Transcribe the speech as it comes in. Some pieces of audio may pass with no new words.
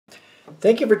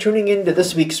Thank you for tuning in to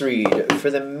this week's read. For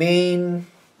the main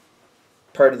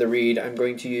part of the read, I'm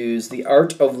going to use The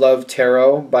Art of Love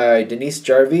Tarot by Denise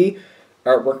Jarvie,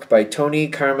 artwork by Tony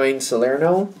Carmine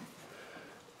Salerno.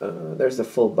 There's the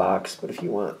full box, but if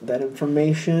you want that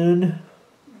information,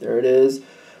 there it is.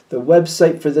 The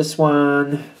website for this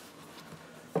one,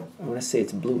 I want to say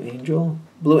it's Blue Angel.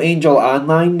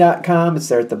 BlueAngelOnline.com. It's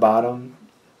there at the bottom.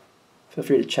 Feel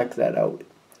free to check that out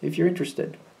if you're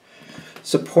interested.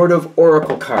 Supportive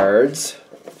Oracle Cards,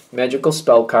 Magical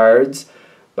Spell Cards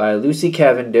by Lucy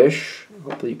Cavendish.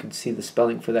 Hopefully you can see the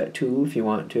spelling for that too if you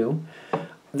want to.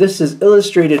 This is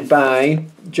illustrated by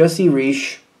Jessie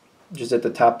Reish, which is at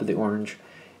the top of the orange.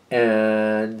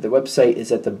 And the website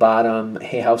is at the bottom,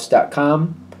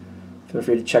 hayhouse.com. Feel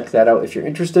free to check that out if you're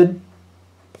interested.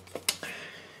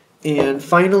 And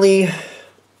finally,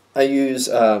 I use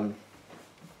the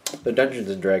Dungeons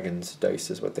and Dragons dice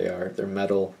is what they are. They're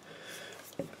metal.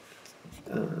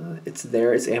 It's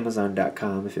there. It's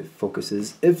Amazon.com if it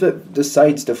focuses. If it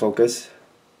decides to focus.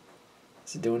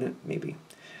 Is it doing it? Maybe.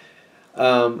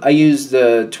 I use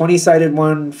the 20-sided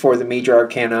one for the Major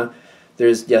Arcana.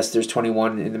 There's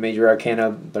 21 in the Major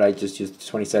Arcana, but I just use the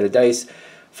 20-sided dice.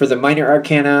 For the Minor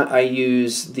Arcana, I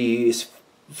use these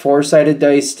 4-sided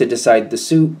dice to decide the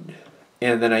suit,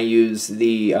 and then I use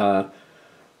the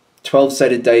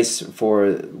 12-sided dice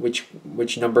for which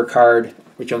number card,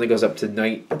 which only goes up to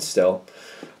Knight, but still,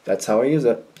 that's how I use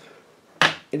it.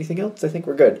 Anything else? I think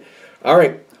we're good. All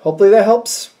right, hopefully that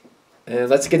helps, and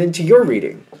let's get into your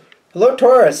reading. Hello,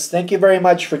 Taurus. Thank you very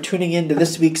much for tuning in to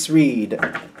this week's read.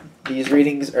 These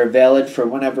readings are valid for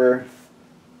whenever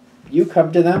you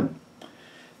come to them.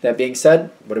 That being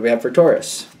said, what do we have for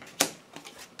Taurus?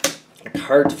 A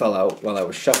card fell out while I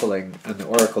was shuffling on the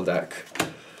Oracle deck.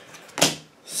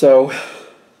 So,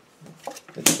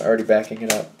 it's already backing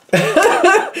it up.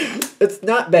 It's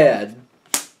not bad.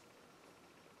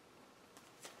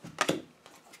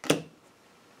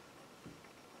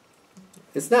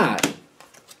 It's not.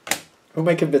 Who am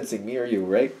I convincing? Me or you,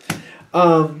 right?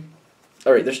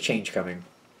 Alright, there's change coming.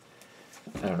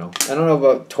 I don't know. I don't know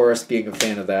about Taurus being a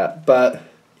fan of that, but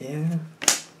yeah.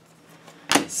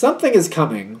 Something is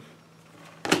coming.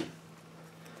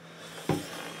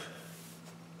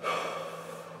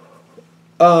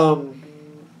 I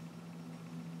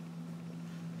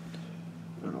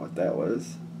don't know what that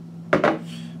was.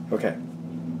 Okay.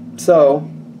 So,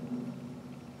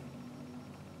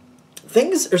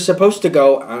 things are supposed to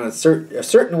go on a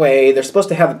certain way. They're supposed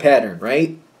to have a pattern,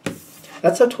 right?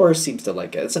 That's how Taurus seems to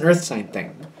like it. It's an earth sign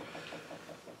thing.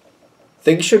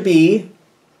 Things should be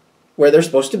where they're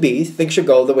supposed to be. Things should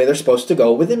go the way they're supposed to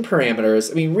go within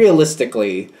parameters. I mean,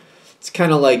 realistically, it's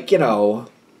kind of like, you know,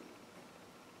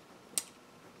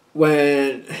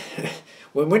 when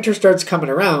winter starts coming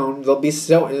around, there'll be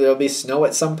snow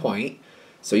at some point,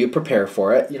 so you prepare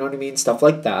for it. You know what I mean? Stuff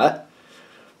like that.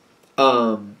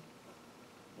 You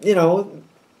know,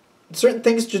 certain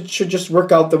things should just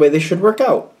work out the way they should work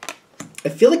out. I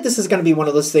feel like this is going to be one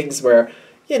of those things where,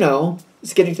 you know,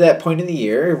 it's getting to that point in the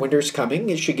year. Winter's coming.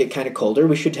 It should get kind of colder.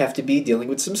 We should have to be dealing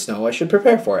with some snow. I should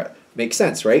prepare for it. Makes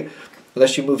sense, right?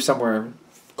 Unless you move somewhere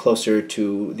closer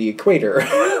to the equator.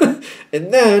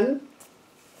 And then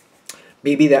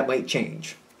maybe that might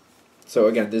change. So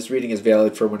again, this reading is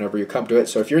valid for whenever you come to it.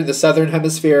 So if you're in the southern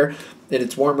hemisphere and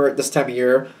it's warmer at this time of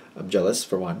year, I'm jealous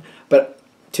for one. But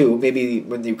two, maybe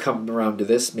when you come around to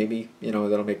this, maybe, you know,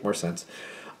 that'll make more sense.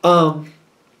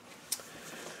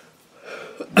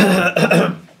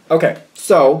 Okay,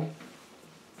 so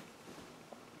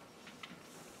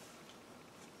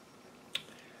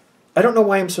I don't know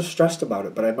why I'm so stressed about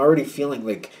it, but I'm already feeling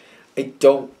like I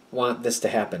don't want this to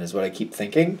happen is what I keep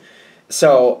thinking.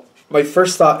 So my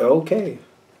first thought, okay,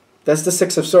 that's the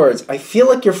Six of Swords. I feel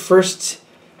like your first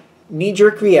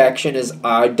knee-jerk reaction is,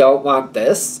 I don't want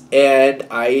this, and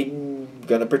I'm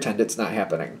going to pretend it's not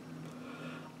happening.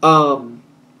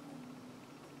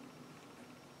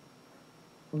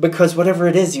 Because whatever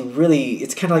it is,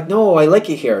 it's kind of like, no, I like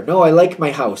it here. No, I like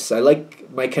my house. I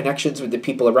like my connections with the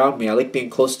people around me. I like being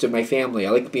close to my family.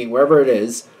 I like being wherever it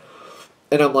is.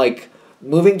 And I'm like,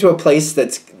 moving to a place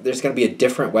there's going to be a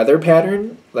different weather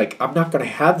pattern, like, I'm not going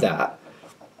to have that.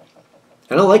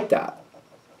 I don't like that.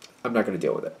 I'm not going to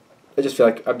deal with it. I just feel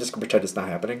like I'm just going to pretend it's not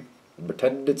happening.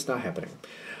 Pretend it's not happening.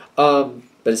 But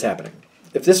it's happening.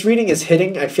 If this reading is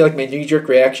hitting, I feel like my knee-jerk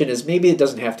reaction is maybe it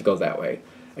doesn't have to go that way.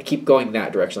 I keep going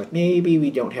that direction. Like, maybe we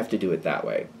don't have to do it that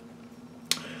way.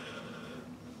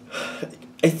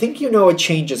 I think you know a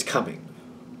change is coming.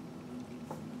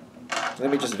 Let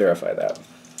me just verify that.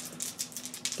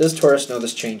 Does Taurus know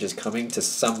this change is coming to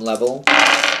some level?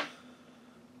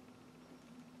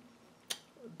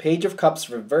 Page of Cups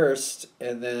reversed,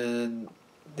 and then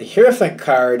the Hierophant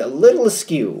card a little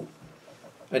askew.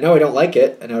 I know I don't like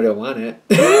it. I know I don't want it.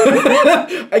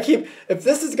 If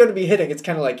this is going to be hitting, it's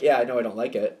kind of like, yeah, I know I don't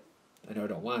like it. I know I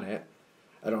don't want it.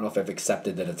 I don't know if I've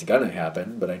accepted that it's going to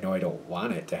happen, but I know I don't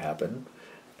want it to happen.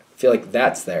 I feel like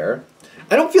that's there.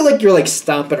 I don't feel like you're like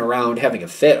stomping around having a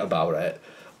fit about it,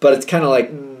 but it's kind of like,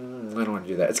 I don't want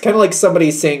to do that. It's kind of like somebody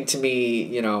saying to me,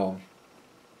 you know,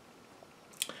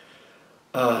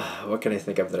 what can I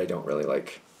think of that I don't really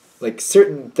like? Like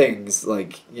certain things,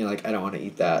 like, you know, like I don't want to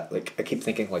eat that. Like I keep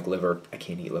thinking like liver. I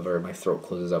can't eat liver. My throat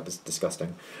closes up. It's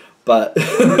disgusting. But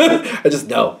I just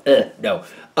no.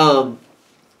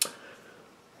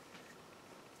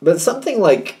 But something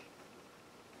like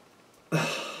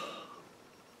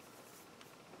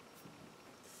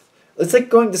it's like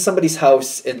going to somebody's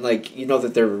house and like you know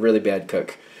that they're a really bad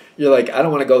cook. You're like, I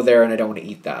don't want to go there and I don't want to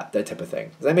eat that type of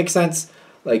thing. Does that make sense?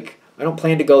 Like I don't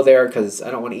plan to go there because I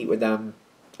don't want to eat with them.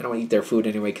 I don't want to eat their food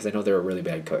anyway because I know they're a really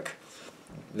bad cook.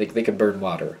 They can burn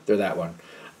water. They're that one.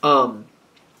 I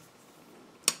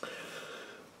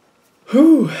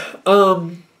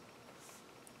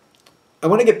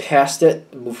want to get past it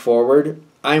and move forward.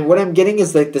 What I'm getting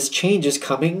is like this change is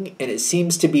coming, and it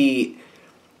seems to be.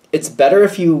 It's better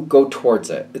if you go towards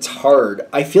it. It's hard.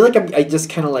 I feel like I just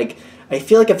kind of like. I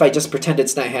feel like if I just pretend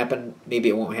it's not happening, maybe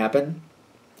it won't happen.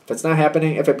 If it's not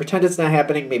happening, if I pretend it's not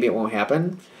happening, maybe it won't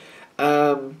happen.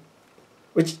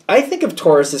 Which I think of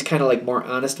Taurus as kind of like more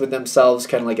honest with themselves,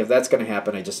 kind of like if that's going to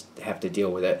happen, I just have to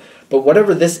deal with it. But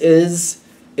whatever this is,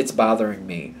 it's bothering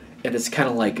me. And it's kind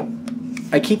of like,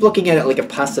 I keep looking at it like a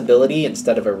possibility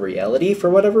instead of a reality for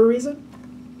whatever reason.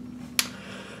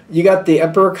 You got the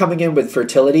Emperor coming in with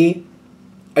fertility.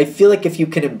 I feel like if you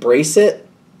can embrace it,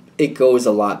 it goes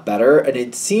a lot better. And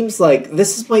it seems like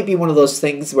this might be one of those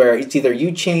things where it's either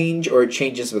you change or it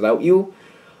changes without you.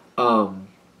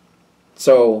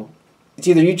 So it's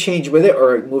either you change with it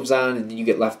or it moves on and you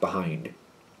get left behind.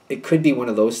 It could be one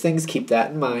of those things. Keep that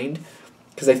in mind.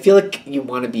 Because I feel like you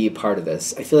want to be a part of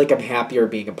this. I feel like I'm happier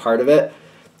being a part of it.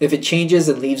 If it changes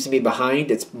and leaves me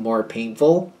behind, it's more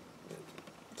painful.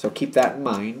 So keep that in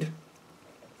mind.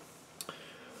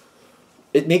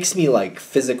 It makes me like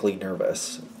physically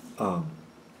nervous.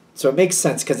 So it makes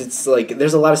sense because it's like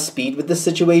there's a lot of speed with this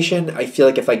situation. I feel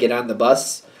like if I get on the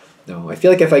bus, I feel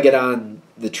like if I get on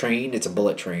the train, it's a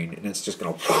bullet train and it's just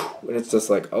gonna, and it's just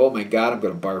like, oh my god, I'm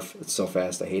gonna barf. It's so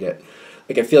fast. I hate it.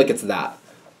 Like I feel like it's that.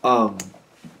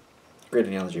 Great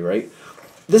analogy, right?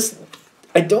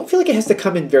 I don't feel like it has to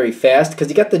come in very fast because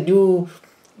you got the new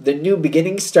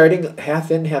beginning starting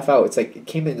half in, half out. It's like it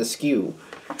came in askew.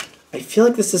 I feel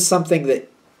like this is something that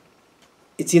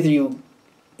it's either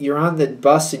you're on the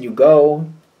bus and you go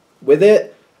with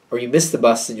it, or you miss the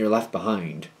bus and you're left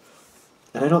behind.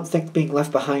 And I don't think being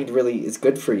left behind really is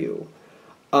good for you.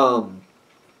 What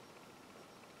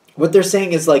they're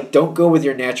saying is like, don't go with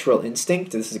your natural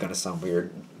instinct. This is going to sound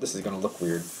weird. This is going to look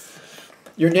weird.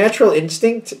 Your natural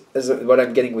instinct, is what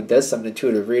I'm getting with this, I'm an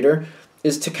intuitive reader,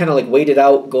 is to kind of like wait it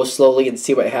out, go slowly, and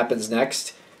see what happens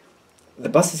next. The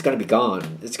bus is going to be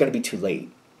gone. It's going to be too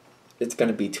late. It's going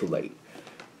to be too late.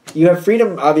 You have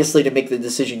freedom, obviously, to make the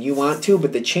decision you want to,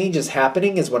 but the change is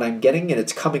happening is what I'm getting, and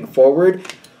it's coming forward.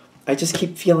 I just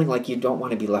keep feeling like you don't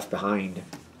want to be left behind.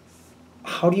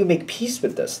 How do you make peace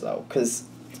with this, though? Because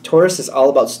Taurus is all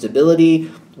about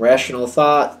stability, rational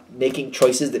thought, making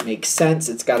choices that make sense.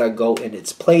 It's got to go in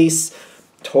its place.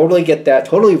 Totally get that.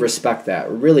 Totally respect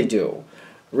that. Really do.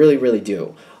 Really, really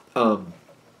do. I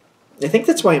think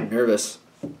that's why I'm nervous.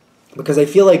 Because I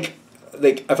feel like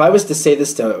if I was to say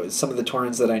this to some of the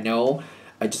Taurans that I know,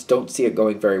 I just don't see it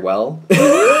going very well.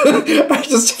 I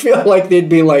just feel like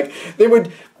they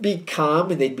would be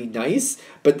calm and they'd be nice,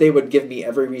 but they would give me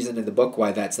every reason in the book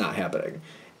why that's not happening.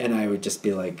 And I would just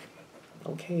be like,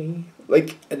 okay.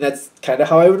 And that's kind of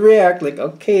how I would react. Like,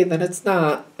 okay, then it's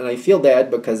not. And I feel bad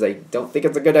because I don't think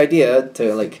it's a good idea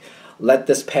to, let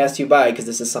this pass you by because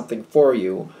this is something for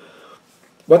you.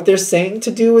 What they're saying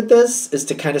to do with this is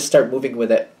to kind of start moving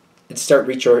with it and start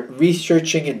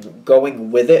researching and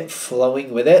going with it,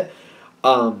 flowing with it.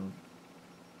 I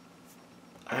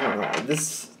don't know.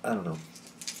 I don't know.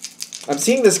 I'm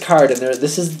seeing this card, and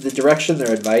this is the direction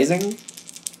they're advising.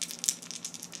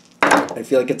 I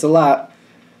feel like it's a lot.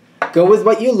 Go with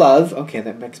what you love. Okay,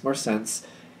 that makes more sense.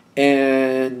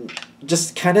 And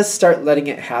just kind of start letting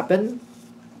it happen.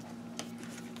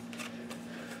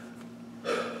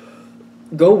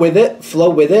 Go with it. Flow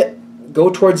with it. Go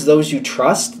towards those you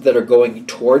trust that are going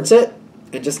towards it.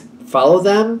 And just follow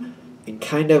them and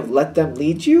kind of let them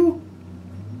lead you.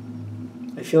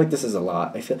 I feel like this is a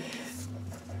lot.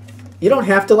 You don't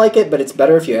have to like it, but it's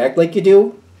better if you act like you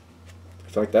do. I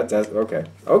feel like that's okay.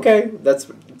 Okay,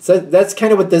 that's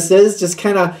kind of what this is. Just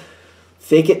kind of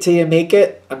fake it till you make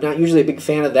it. I'm not usually a big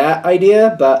fan of that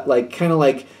idea, but like kind of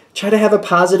like try to have a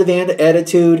positive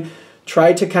attitude.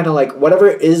 Try to kind of like whatever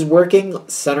is working,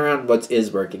 center on what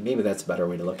is working. Maybe that's a better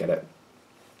way to look at it.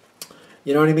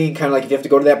 You know what I mean? Kind of like if you have to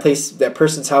go to that place, that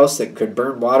person's house that could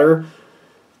burn water,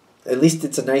 at least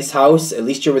it's a nice house. At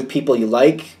least you're with people you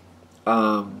like.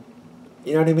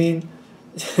 You know what I mean?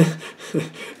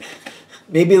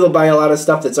 Maybe they'll buy a lot of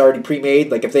stuff that's already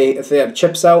pre-made. Like if they have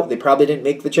chips out, they probably didn't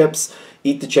make the chips.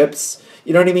 Eat the chips.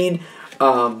 You know what I mean?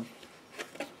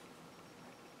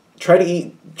 Try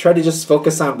to just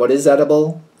focus on what is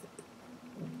edible.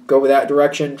 Go with that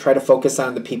direction. Try to focus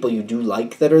on the people you do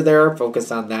like that are there.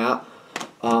 Focus on that.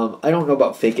 I don't know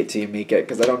about fake it till you make it,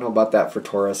 because I don't know about that for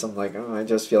Taurus. I'm like, oh, I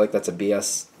just feel like that's a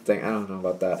BS thing. I don't know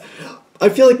about that. I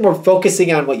feel like more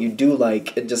focusing on what you do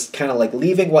like and just kind of like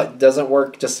leaving what doesn't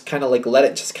work, just kind of like let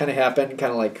it just kind of happen.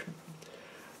 Kind of like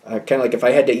if I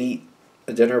had to eat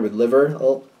a dinner with liver,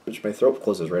 which my throat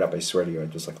closes right up, I swear to you, I'm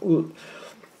just like, ooh.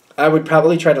 I would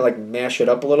probably try to like mash it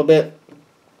up a little bit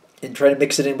and try to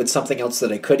mix it in with something else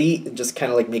that I could eat and just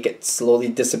kind of like make it slowly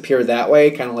disappear that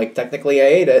way. Kind of like technically I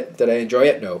ate it. Did I enjoy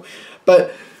it? No.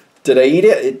 But did I eat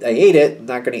it? I ate it. I'm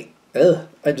not going to...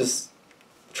 I'm just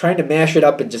trying to mash it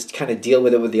up and just kind of deal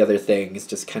with it with the other things.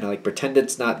 Just kind of like pretend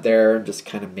it's not there and just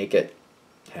kind of make it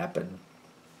happen.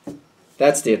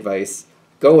 That's the advice.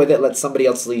 Go with it. Let somebody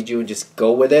else lead you and just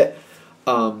go with it.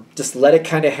 Just let it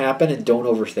kind of happen and don't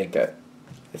overthink it.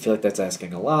 I feel like that's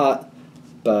asking a lot,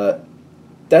 but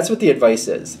that's what the advice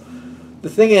is. The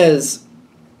thing is,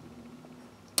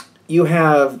 you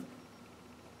have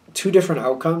two different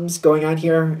outcomes going on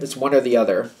here. It's one or the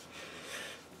other.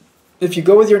 If you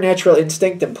go with your natural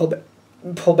instinct and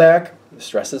pull back, the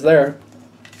stress is there.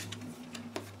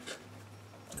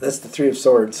 That's the Three of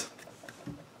Swords.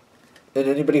 And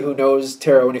anybody who knows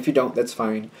tarot, and if you don't, that's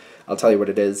fine. I'll tell you what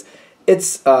it is.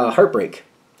 It's heartbreak.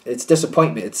 It's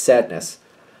disappointment. It's sadness.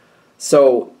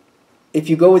 So if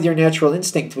you go with your natural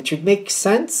instinct, which would make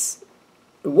sense,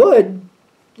 you're going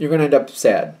to end up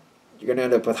sad. You're going to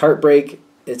end up with heartbreak.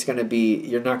 It's going to be,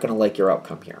 you're not going to like your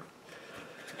outcome here.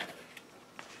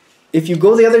 If you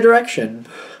go the other direction,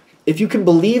 if you can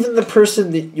believe in the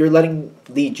person that you're letting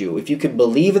lead you, if you can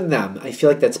believe in them, I feel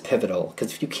like that's pivotal.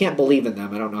 Because if you can't believe in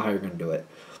them, I don't know how you're going to do it.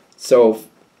 So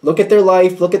look at their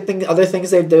life, look at other things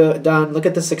they've done, look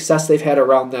at the success they've had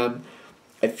around them.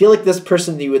 I feel like this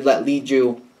person that you would let lead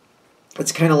you,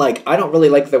 it's kind of like, I don't really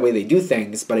like the way they do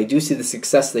things, but I do see the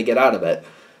success they get out of it.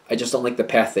 I just don't like the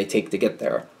path they take to get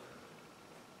there.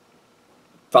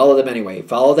 Follow them anyway.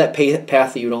 Follow that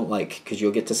path that you don't like, because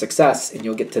you'll get to success and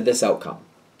you'll get to this outcome.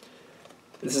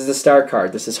 This is the Star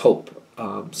card. This is hope.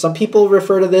 Some people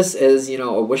refer to this as,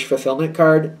 a wish fulfillment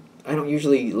card. I don't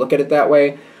usually look at it that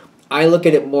way. I look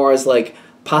at it more as like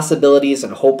possibilities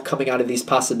and hope coming out of these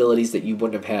possibilities that you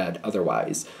wouldn't have had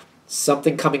otherwise.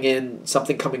 Something coming in,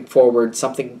 something coming forward,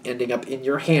 something ending up in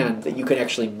your hand that you can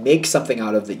actually make something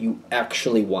out of that you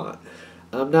actually want.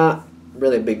 I'm not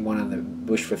really a big one on the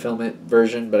wish fulfillment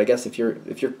version, but I guess if you're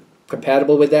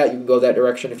compatible with that, you can go that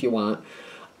direction if you want.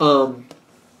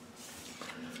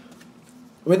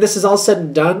 When this is all said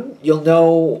and done,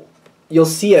 you'll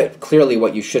see it clearly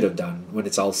what you should have done when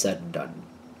it's all said and done.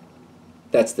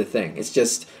 That's the thing. It's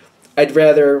just, I'd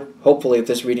rather, hopefully if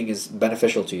this reading is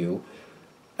beneficial to you,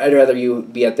 I'd rather you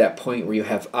be at that point where you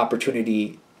have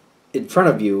opportunity in front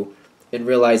of you and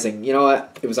realizing, you know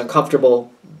what, it was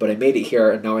uncomfortable, but I made it here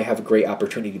and now I have a great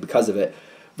opportunity because of it,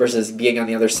 versus being on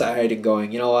the other side and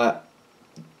going, you know what,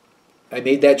 I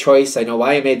made that choice, I know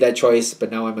why I made that choice, but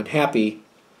now I'm unhappy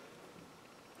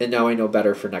and now I know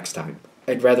better for next time.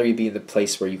 I'd rather you be in the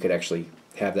place where you could actually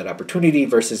have that opportunity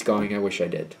versus going, I wish I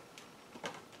did.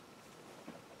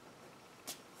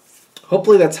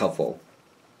 Hopefully that's helpful.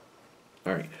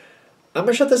 All right. I'm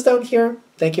going to shut this down here.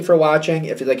 Thank you for watching.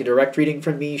 If you'd like a direct reading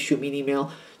from me, shoot me an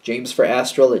email,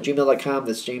 jamesforastral@gmail.com.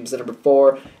 That's James the number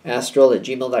 4,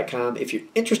 astral@gmail.com. If you're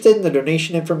interested in the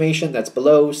donation information, that's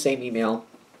below, same email.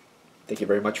 Thank you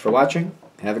very much for watching.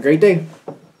 Have a great day.